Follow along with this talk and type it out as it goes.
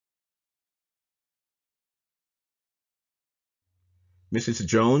Mrs.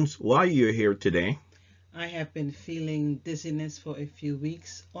 Jones, why are you here today? I have been feeling dizziness for a few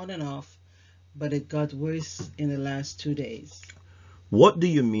weeks, on and off, but it got worse in the last 2 days. What do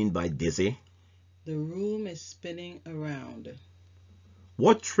you mean by dizzy? The room is spinning around.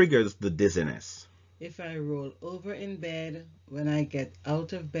 What triggers the dizziness? If I roll over in bed, when I get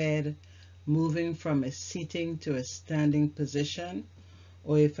out of bed, moving from a sitting to a standing position,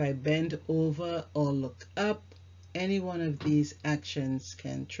 or if I bend over or look up, any one of these actions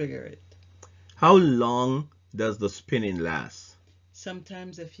can trigger it. How long does the spinning last?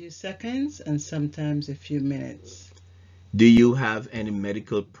 Sometimes a few seconds and sometimes a few minutes. Do you have any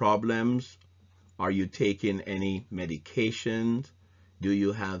medical problems? Are you taking any medications? Do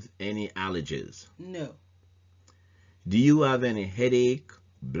you have any allergies? No, Do you have any headache,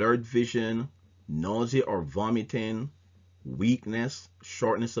 blurred vision, nausea or vomiting, weakness,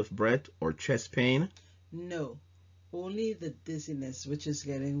 shortness of breath, or chest pain? no. Only the dizziness, which is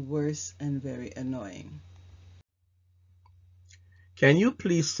getting worse and very annoying. Can you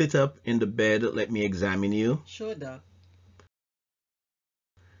please sit up in the bed? Let me examine you. Sure, Doc.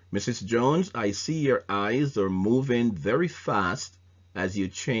 Mrs. Jones, I see your eyes are moving very fast as you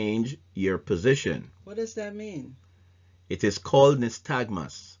change your position. What does that mean? It is called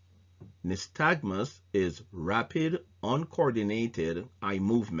nystagmus. Nystagmus is rapid, uncoordinated eye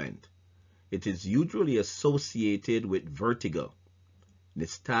movement. It is usually associated with vertigo.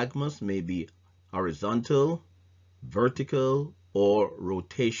 Nystagmus may be horizontal, vertical, or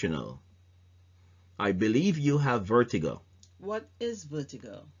rotational. I believe you have vertigo. What is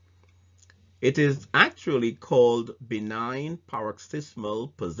vertigo? It is actually called benign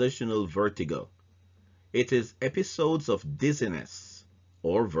paroxysmal positional vertigo. It is episodes of dizziness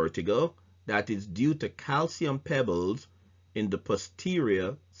or vertigo that is due to calcium pebbles in the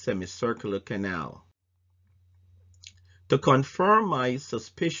posterior semicircular canal. To confirm my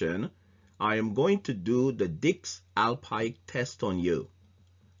suspicion, I am going to do the Dix-Alpine test on you.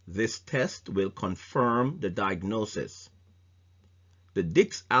 This test will confirm the diagnosis. The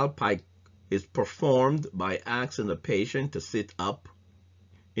Dix-Alpine is performed by asking the patient to sit up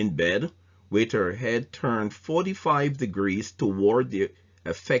in bed with her head turned 45 degrees toward the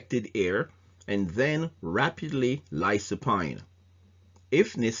affected ear and then rapidly lie supine.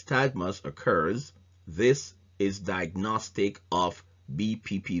 If nystagmus occurs, this is diagnostic of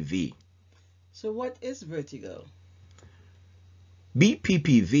BPPV. So, what is vertigo?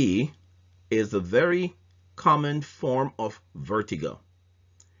 BPPV is a very common form of vertigo.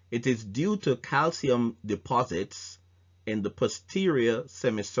 It is due to calcium deposits in the posterior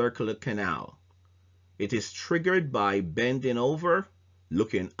semicircular canal. It is triggered by bending over,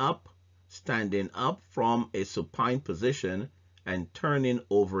 looking up, standing up from a supine position, and turning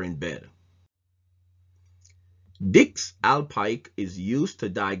over in bed. Dix-Alpine is used to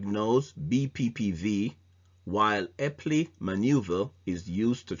diagnose BPPV, while Epley maneuver is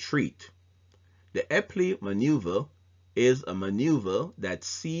used to treat. The Epley maneuver is a maneuver that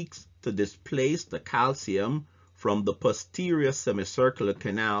seeks to displace the calcium from the posterior semicircular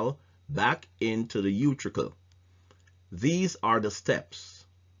canal back into the utricle. These are the steps.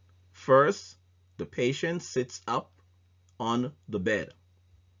 First, the patient sits up on the bed.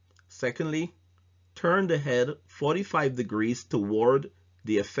 Secondly, turn the head 45 degrees toward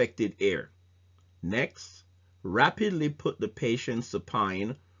the affected ear. Next, rapidly put the patient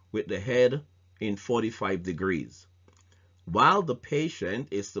supine with the head in 45 degrees. While the patient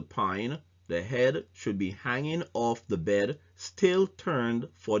is supine, the head should be hanging off the bed, still turned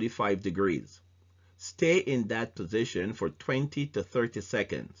 45 degrees. Stay in that position for 20 to 30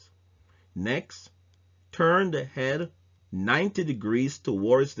 seconds. Next, turn the head 90 degrees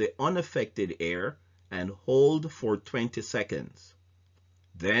towards the unaffected ear and hold for 20 seconds.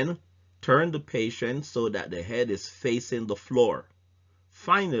 Then, turn the patient so that the head is facing the floor.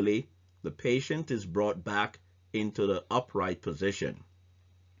 Finally, the patient is brought back into the upright position.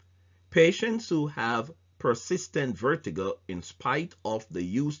 Patients who have persistent vertigo in spite of the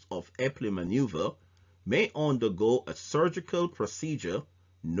use of Epley maneuver may undergo a surgical procedure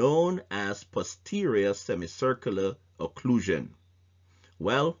known as posterior semicircular occlusion.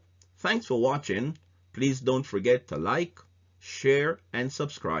 Well, thanks for watching. Please don't forget to like, share, and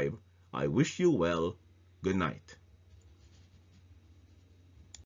subscribe. I wish you well. Good night.